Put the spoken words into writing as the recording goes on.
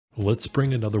Let's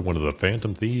bring another one of the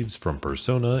Phantom Thieves from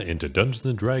Persona into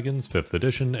Dungeons & Dragons 5th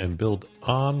edition and build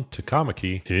Ann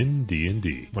Takamaki in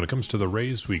D&D. When it comes to the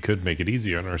race, we could make it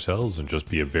easy on ourselves and just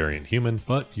be a variant human,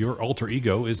 but your alter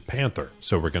ego is Panther,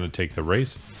 so we're going to take the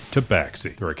race to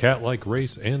Baxi. They're a cat-like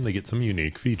race and they get some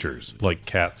unique features, like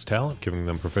Cat's talent, giving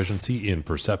them proficiency in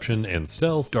perception and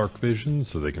stealth, dark vision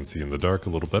so they can see in the dark a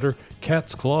little better,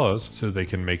 Cat's claws so they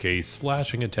can make a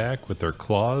slashing attack with their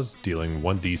claws, dealing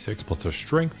 1d6 plus their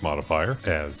strength modifier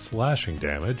as slashing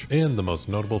damage, and the most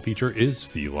notable feature is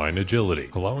feline agility,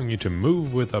 allowing you to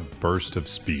move with a burst of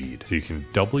speed. So you can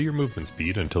double your movement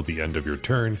speed until the end of your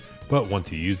turn, but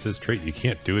once you use this trait, you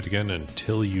can't do it again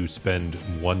until you spend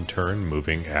one turn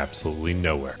moving absolutely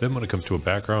nowhere. Then when it comes to a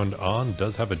background, Ann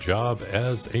does have a job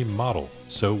as a model,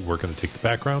 so we're going to take the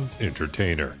background,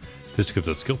 Entertainer. This gives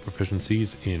us skill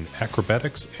proficiencies in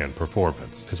acrobatics and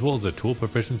performance, as well as a tool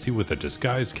proficiency with a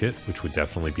disguise kit, which would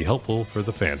definitely be helpful for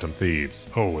the Phantom Thieves.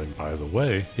 Oh, and by the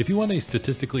way, if you want a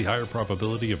statistically higher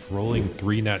probability of rolling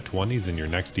 3 nat 20s in your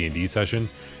next D&D session,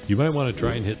 you might want to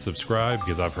try and hit subscribe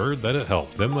because I've heard that it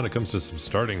helped. Then when it comes to some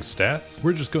starting stats,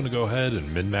 we're just going to go ahead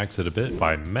and min-max it a bit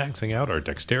by maxing out our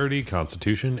dexterity,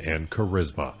 constitution, and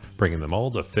charisma, bringing them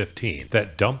all to 15.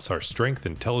 That dumps our strength,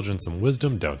 intelligence, and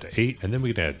wisdom down to 8, and then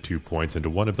we can add 2 points into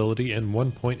one ability and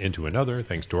 1 point into another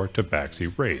thanks to our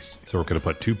Tabaxi race. So we're going to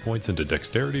put 2 points into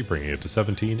dexterity, bringing it to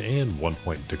 17, and 1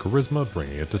 point into charisma,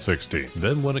 bringing it to 16.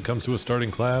 Then when it comes to a starting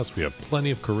class, we have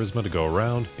plenty of charisma to go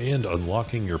around, and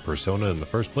unlocking your persona in the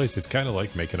first place is kind of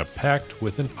like making a pact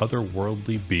with an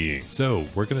otherworldly being. So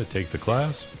we're going to take the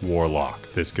class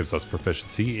Warlock. This gives us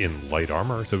proficiency in light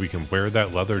armor, so we can wear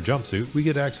that leather jumpsuit. We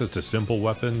get access to simple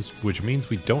weapons, which means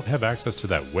we don't have access to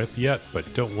that whip yet,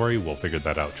 but don't worry, we'll figure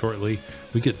that out shortly.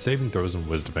 We get saving throws in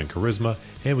wisdom and charisma,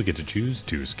 and we get to choose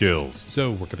 2 skills.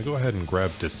 So we're going to go ahead and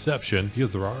grab deception,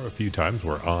 because there are a few times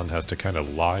where Ann has to kind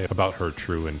of lie about her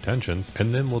true intentions,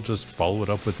 and then we'll just follow it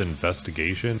up with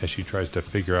investigation as she tries to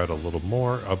figure out a little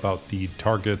more about the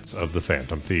targets of the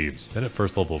Phantom Thieves. Then at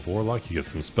first level of Warlock, you get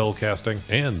some spell casting,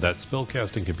 and that spell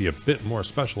casting can be a bit more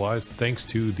specialized thanks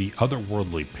to the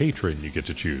otherworldly patron you get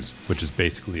to choose, which is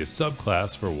basically a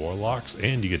subclass for Warlocks,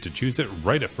 and you get to choose it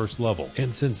right at first level.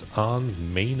 And since Ann's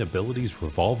main abilities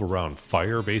revolve around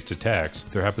fire-based attacks,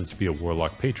 there happens to be a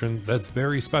Warlock patron that's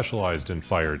very specialized in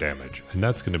fire damage, and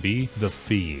that's going to be the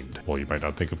Fiend. While you might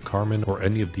not think of Carmen or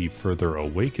any of the further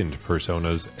awakened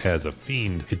personas as a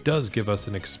fiend, it does give us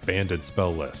an expanded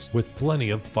spell list with plenty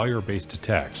of fire-based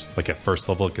attacks. Like at first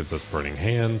level it gives us Burning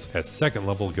Hands, at second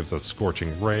level it gives us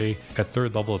Scorching Ray, at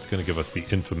third level it's going to give us the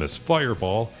infamous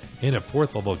Fireball, and at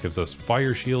 4th level it gives us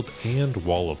Fire Shield and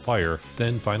Wall of Fire.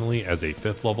 Then finally, as a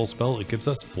 5th level spell, it gives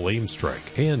us Flame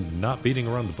Strike. And not beating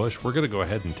around the bush, we're going to go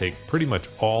ahead and take pretty much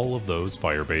all of those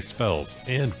fire-based spells.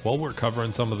 And while we're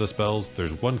covering some of the spells,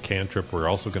 there's one cantrip we're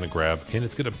also going to grab, and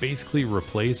it's going to basically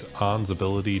replace Ann's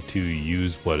ability to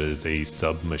use what is a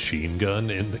submachine gun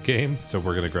in the game. So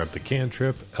we're going to grab the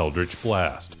cantrip Eldritch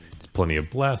Blast. It's plenty of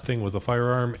blasting with a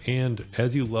firearm, and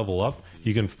as you level up,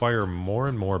 you can fire more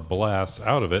and more blasts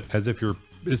out of it as if you're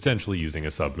essentially using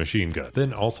a submachine gun.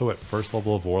 Then also at first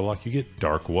level of Warlock, you get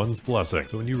Dark One's Blessing.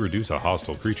 So when you reduce a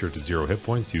hostile creature to 0 hit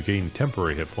points, you gain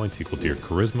temporary hit points equal to your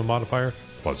charisma modifier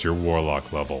plus your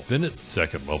Warlock level. Then at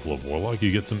second level of Warlock,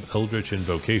 you get some Eldritch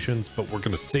Invocations, but we're going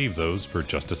to save those for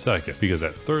just a second, because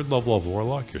at third level of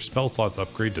Warlock, your spell slots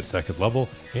upgrade to second level,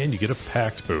 and you get a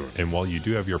Pact boon. And while you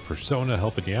do have your persona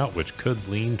helping you out, which could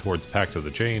lean towards Pact of the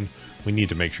Chain, we need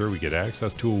to make sure we get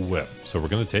access to a whip. So we're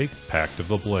going to take Pact of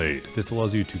the Blade. This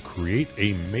allows you to create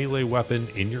a melee weapon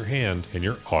in your hand, and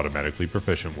you're automatically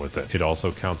proficient with it. It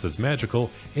also counts as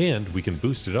magical, and we can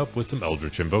boost it up with some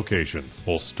Eldritch Invocations.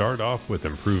 We'll start off with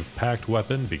improved Pact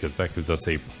weapon, because that gives us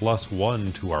a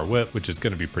 +1 to our whip, which is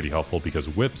going to be pretty helpful because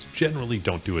whips generally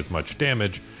don't do as much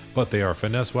damage, but they are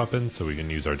finesse weapons, so we can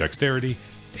use our dexterity.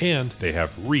 And they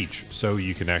have reach, so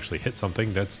you can actually hit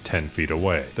something that's 10 feet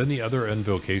away. Then the other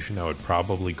invocation I would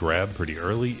probably grab pretty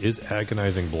early is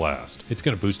Agonizing Blast. It's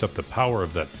going to boost up the power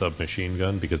of that submachine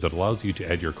gun because it allows you to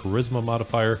add your charisma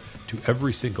modifier to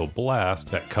every single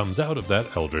blast that comes out of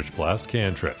that Eldritch Blast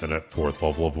cantrip. Then at 4th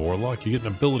level of Warlock, you get an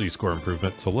ability score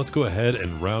improvement, so let's go ahead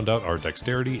and round out our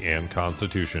dexterity and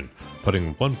constitution,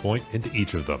 putting 1 point into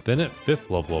each of them. Then at 5th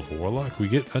level of Warlock, we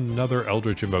get another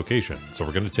Eldritch Invocation, so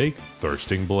we're going to take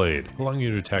Thirsting Cutting Blade, allowing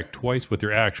you to attack twice with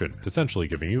your action, essentially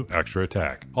giving you extra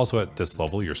attack. Also at this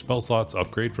level, your spell slots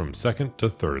upgrade from 2nd to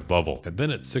 3rd level. And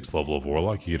then at 6th level of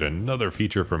Warlock, you get another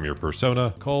feature from your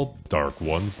persona called Dark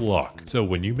One's Luck. So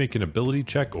when you make an ability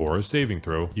check or a saving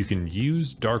throw, you can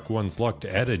use Dark One's Luck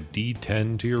to add a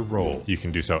d10 to your roll. You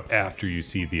can do so after you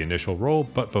see the initial roll,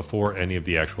 but before any of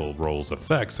the actual roll's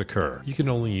effects occur. You can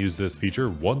only use this feature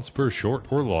once per short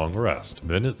or long rest.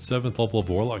 Then at 7th level of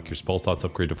Warlock, your spell slots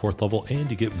upgrade to 4th level and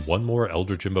you get one more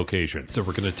Eldritch Invocation. So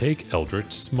we're going to take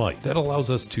Eldritch Smite. That allows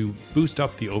us to boost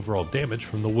up the overall damage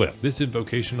from the whip. This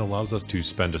invocation allows us to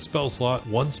spend a spell slot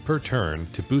once per turn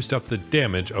to boost up the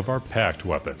damage of our packed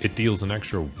weapon. It deals an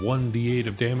extra 1d8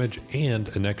 of damage and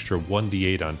an extra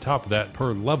 1d8 on top of that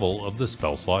per level of the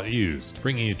spell slot used,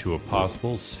 bringing you to a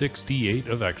possible 6d8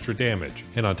 of extra damage.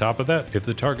 And on top of that, if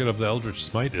the target of the Eldritch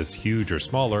Smite is huge or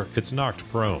smaller, it's knocked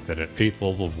prone. Then at 8th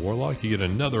level of Warlock, you get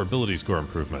another ability score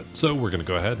improvement. So we're going to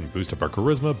go ahead and boost up our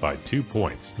Charisma by 2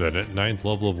 points. Then at 9th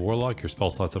level of Warlock, your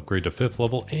spell slots upgrade to 5th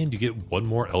level and you get one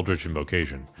more Eldritch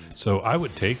Invocation. So I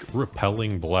would take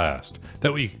Repelling Blast.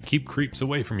 That way you can keep creeps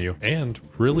away from you and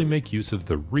really make use of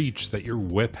the reach that your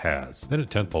whip has. Then at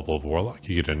 10th level of Warlock,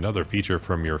 you get another feature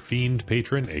from your Fiend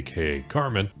Patron, aka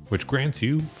Carmen, which grants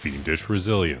you Fiendish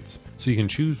Resilience. So you can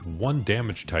choose one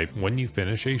damage type when you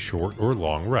finish a short or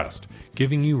long rest,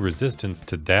 giving you resistance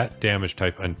to that damage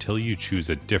type until you choose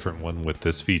a different one with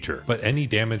this feature. But any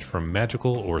damage from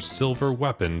magical or silver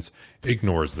weapons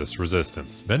ignores this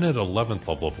resistance. Then at 11th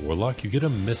level of Warlock, you get a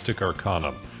Mystic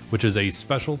Arcanum, which is a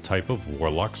special type of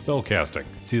Warlock spellcasting.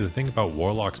 See, the thing about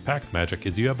Warlock's pact magic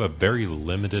is you have a very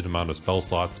limited amount of spell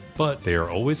slots, but they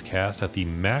are always cast at the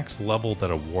max level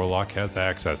that a Warlock has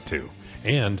access to.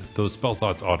 And those spell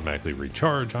slots automatically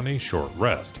recharge on a short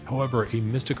rest. However, a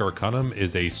Mystic Arcanum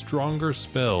is a stronger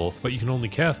spell, but you can only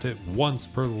cast it once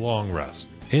per long rest.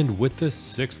 And with this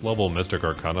 6th level Mystic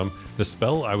Arcanum, the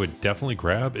spell I would definitely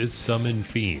grab is Summon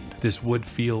Fiend. This would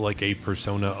feel like a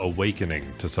Persona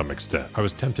Awakening to some extent. I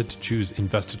was tempted to choose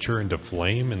Investiture into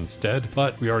Flame instead,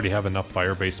 but we already have enough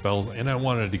fire-based spells and I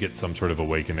wanted to get some sort of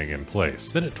awakening in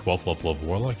place. Then at 12th level of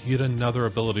Warlock, you get another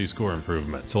ability score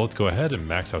improvement. So let's go ahead and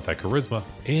max out that Charisma,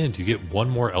 and you get one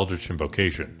more Eldritch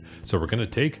Invocation. So we're going to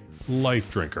take Life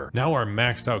Drinker. Now our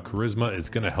maxed out Charisma is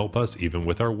going to help us even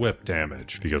with our whip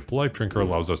damage, because the Life Drinker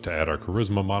allows us to add our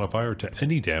Charisma modifier to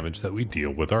any damage that we deal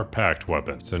with our packed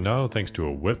weapon. So now, thanks to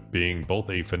a whip being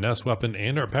both a finesse weapon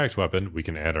and our packed weapon, we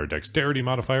can add our Dexterity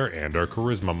modifier and our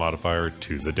Charisma modifier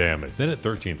to the damage. Then at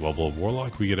 13th level of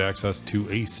Warlock, we get access to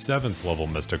a 7th level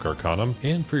Mystic Arcanum,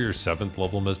 and for your 7th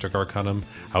level Mystic Arcanum,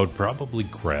 I would probably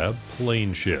grab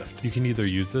Plane Shift. You can either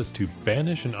use this to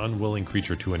banish an unwilling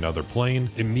creature to another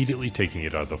plane, immediately taking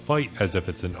it out of the fight as if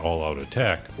it's an all-out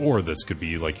attack, or this could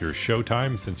be like your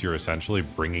Showtime, since you're essentially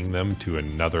bringing them to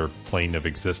another plane of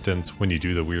existence when you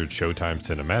do the weird Showtime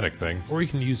cinematic thing, or you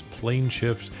can use Plane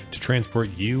Shift to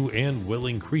transport you and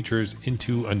willing creatures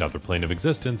into another plane of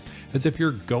existence as if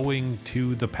you're going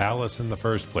to the palace in the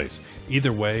first place.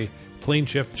 Either way, Plane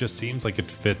Shift just seems like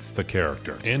it fits the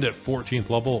character. And at 14th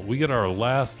level, we get our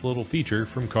last little feature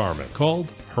from Carmen,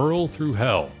 called Hurl Through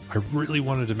Hell. I really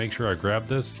wanted to make sure I grabbed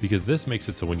this, because this makes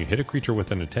it so when you hit a creature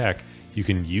with an attack, you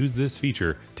can use this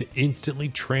feature to instantly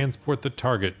transport the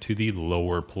target to the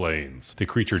lower planes. The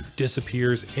creature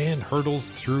disappears and hurtles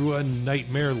through a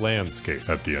nightmare landscape.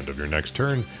 At the end of your next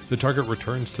turn, the target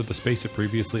returns to the space it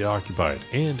previously occupied,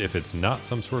 and if it's not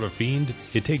some sort of fiend,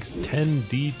 it takes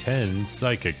 10d10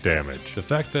 psychic damage. The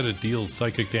fact that it deals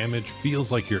psychic damage feels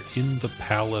like you're in the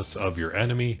palace of your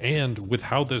enemy, and with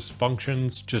how this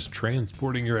functions, just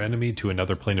transporting your enemy to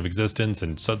another plane of existence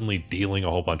and suddenly dealing a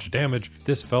whole bunch of damage,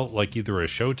 this felt like either a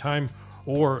Showtime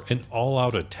or an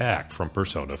all-out attack from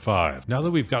Persona 5. Now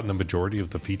that we've gotten the majority of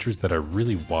the features that I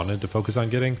really wanted to focus on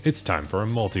getting, it's time for a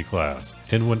multi-class.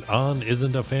 And when Ann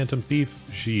isn't a Phantom Thief,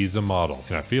 she's a model.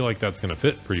 And I feel like that's going to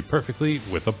fit pretty perfectly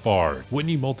with a Bard. When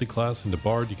you multi-class into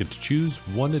Bard, you get to choose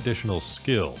one additional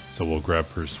skill. So we'll grab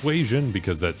Persuasion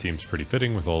because that seems pretty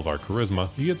fitting with all of our Charisma.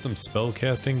 You get some spell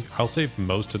casting. I'll save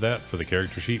most of that for the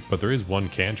character sheet, but there is one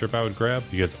cantrip I would grab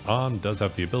because Ann does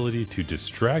have the ability to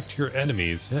distract your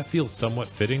enemies, and that feels somewhat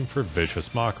fitting for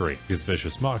Vicious Mockery, because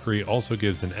Vicious Mockery also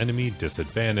gives an enemy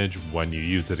disadvantage when you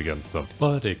use it against them,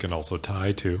 but it can also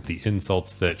tie to the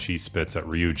insults that she spits at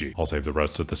Ryuji. I'll save the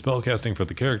rest of the spellcasting for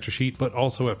the character sheet, but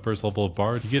also at first level of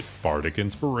Bard, you get Bardic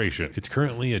Inspiration. It's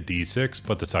currently a d6,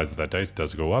 but the size of that dice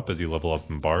does go up as you level up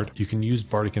in Bard. You can use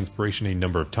Bardic Inspiration a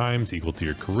number of times equal to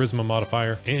your Charisma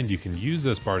modifier, and you can use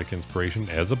this Bardic Inspiration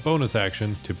as a bonus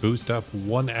action to boost up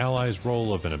one ally's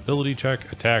roll of an ability check,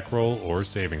 attack roll, or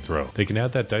saving throw. They can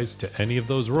add that dice to any of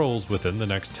those rolls within the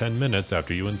next 10 minutes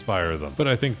after you inspire them. But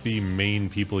I think the main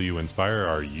people you inspire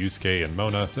are Yusuke and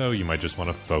Mona, so you might just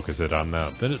want to focus it on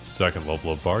them. Then at second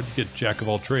level of Bard, you get Jack of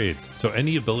all trades. So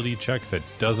any ability check that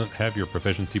doesn't have your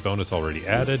proficiency bonus already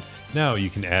added, now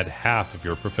you can add half of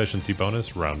your proficiency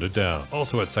bonus rounded down.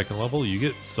 Also at second level, you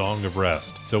get Song of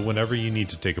Rest. So whenever you need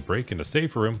to take a break in a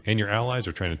safe room and your allies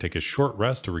are trying to take a short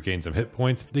rest to regain some hit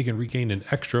points, they can regain an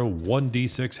extra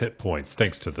 1d6 hit points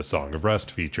thanks to the Song of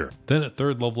Rest feature. Then at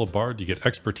third level of Bard, you get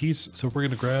Expertise, so we're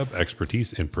going to grab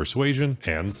Expertise in Persuasion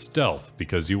and Stealth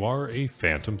because you are a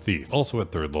Phantom Thief. Also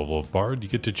at third level of Bard, you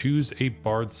get to choose a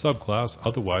Bard subclass,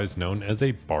 otherwise known as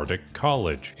a Bardic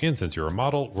College. And since you're a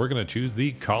model, we're going to choose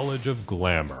the College of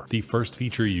Glamour. The first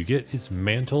feature you get is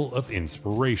Mantle of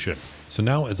Inspiration. So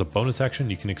now as a bonus action,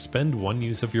 you can expend one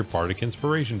use of your Bardic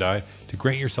Inspiration die to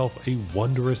grant yourself a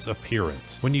wondrous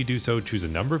appearance. When you do so, choose a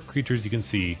number of creatures you can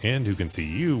see and who can see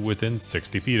you within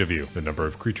 60 feet of you. The number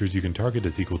of creatures you can target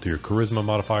is equal to your Charisma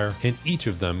modifier, and each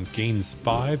of them gains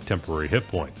 5 temporary hit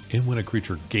points. And when a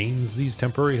creature gains these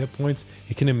temporary hit points,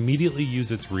 it can immediately use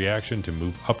its reaction to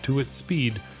move up to its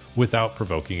speed without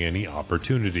provoking any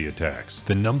opportunity attacks.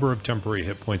 The number of temporary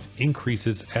hit points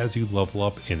increases as you level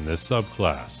up in this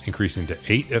subclass, increasing to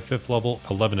 8 at 5th level,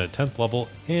 11 at 10th level,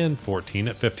 and 14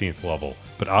 at 15th level.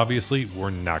 But obviously, we're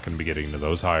not going to be getting to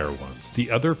those higher ones. The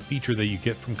other feature that you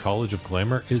get from College of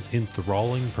Glamour is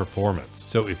Enthralling Performance.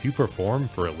 So if you perform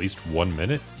for at least 1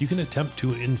 minute, you can attempt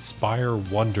to inspire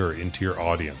wonder into your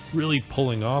audience, really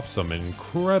pulling off some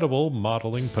incredible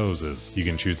modeling poses. You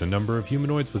can choose a number of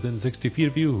humanoids within 60 feet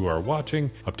of you who are watching,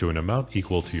 up to an amount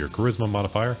equal to your Charisma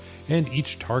modifier, and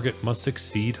each target must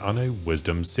succeed on a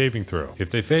Wisdom saving throw. If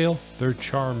they fail, they're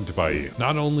charmed by you.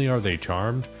 Not only are they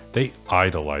charmed, they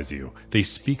idolize you. They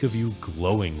speak of you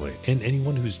glowingly, and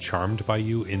anyone who's charmed by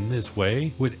you in this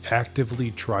way would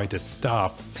actively try to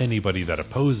stop anybody that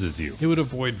opposes you. It would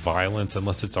avoid violence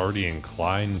unless it's already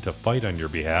inclined to fight on your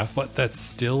behalf, but that's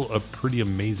still a pretty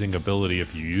amazing ability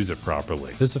if you use it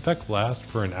properly. This effect lasts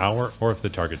for an hour, or if the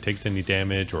target takes any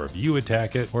damage, or if you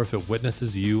attack it, or if it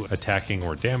witnesses you attacking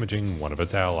or damaging one of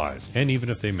its allies. And even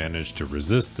if they manage to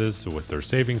resist this with their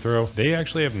saving throw, they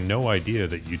actually have no idea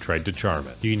that you tried to charm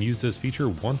it. You can use this feature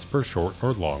once per short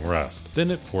or long rest.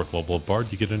 Then at 4th level of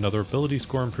Bard, you get another ability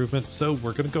score improvement, so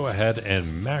we're going to go ahead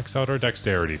and max out our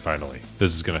dexterity finally.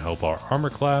 This is going to help our armor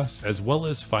class, as well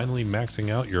as finally maxing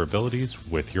out your abilities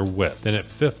with your whip. Then at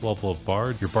 5th level of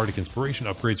Bard, your Bardic Inspiration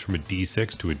upgrades from a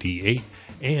D6 to a D8,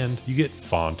 and you get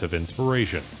Font of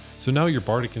Inspiration. So now your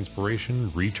Bardic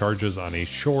Inspiration recharges on a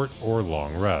short or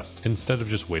long rest, instead of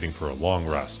just waiting for a long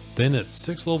rest. Then at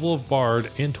 6th level of Bard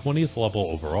and 20th level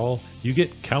overall, you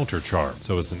get Counter Charm.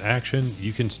 So as an action,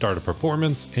 you can start a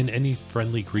performance, and any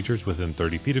friendly creatures within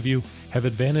 30 feet of you have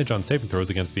advantage on saving throws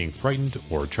against being frightened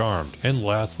or charmed. And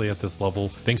lastly at this level,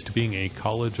 thanks to being a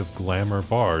College of Glamour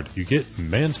Bard, you get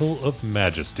Mantle of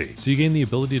Majesty. So you gain the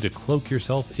ability to cloak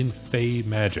yourself in Fey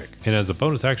magic. And as a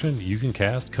bonus action, you can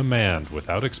cast Command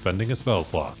without expending a spell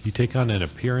slot. You take on an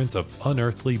appearance of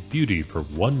unearthly beauty for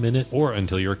 1 minute or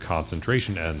until your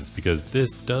concentration ends, because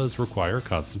this does require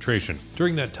concentration.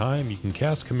 During that time, you can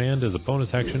cast Command as a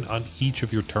bonus action on each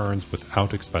of your turns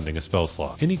without expending a spell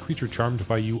slot. Any creature charmed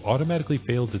by you automatically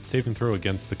fails its saving throw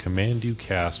against the command you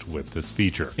cast with this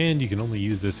feature, and you can only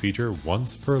use this feature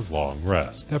once per long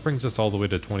rest. That brings us all the way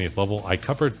to 20th level. I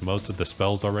covered most of the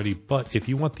spells already, but if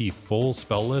you want the full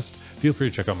spell list, feel free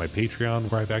to check out my Patreon,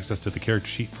 where I have access to the character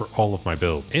sheet for all of my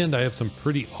build. And I have some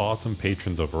pretty awesome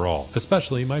patrons overall,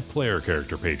 especially my player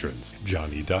character patrons: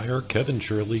 Johnny Dyer, Kevin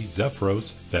Shirley,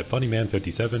 Zephyros, That Funny Man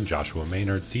 57, Joshua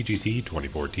Maynard, CGC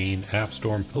 2014,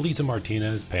 Halfstorm, Elisa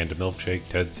Martinez, Panda Milkshake,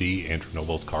 Ted C, Andrew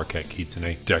Nobles, Carcat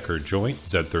Kitsune, Decker Joint,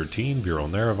 Z13, Viral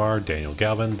Naravar, Daniel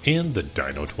Galvin, and the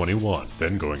Dino 21.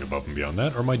 Then going above and beyond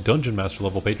that are my Dungeon Master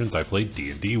level patrons I played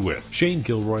D&D with: Shane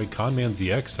Gilroy, Conman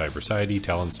ZX, Cybersiety,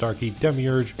 Talon Starkey,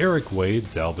 Demiurge, Eric Wade,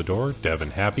 Salvador,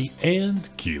 Devin Happy, and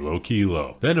Kilo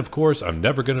Kilo. Then of course, I'm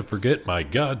never gonna forget my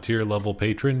God tier level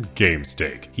patron,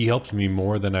 GameSteak. He helps me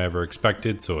more than I ever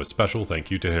expected, so a special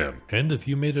thank you to him. And if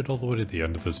you made it all the way to the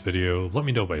end of this video, let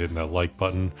me know by hitting that like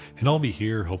button, and I'll be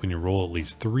here hoping you roll at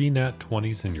least 3 nat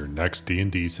 20s in your next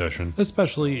D&D session,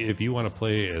 especially if you want to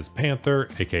play as Panther,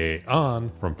 aka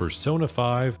Ann, from Persona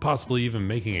 5, possibly even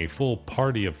making a full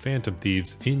party of Phantom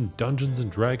Thieves in Dungeons &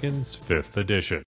 Dragons 5th edition.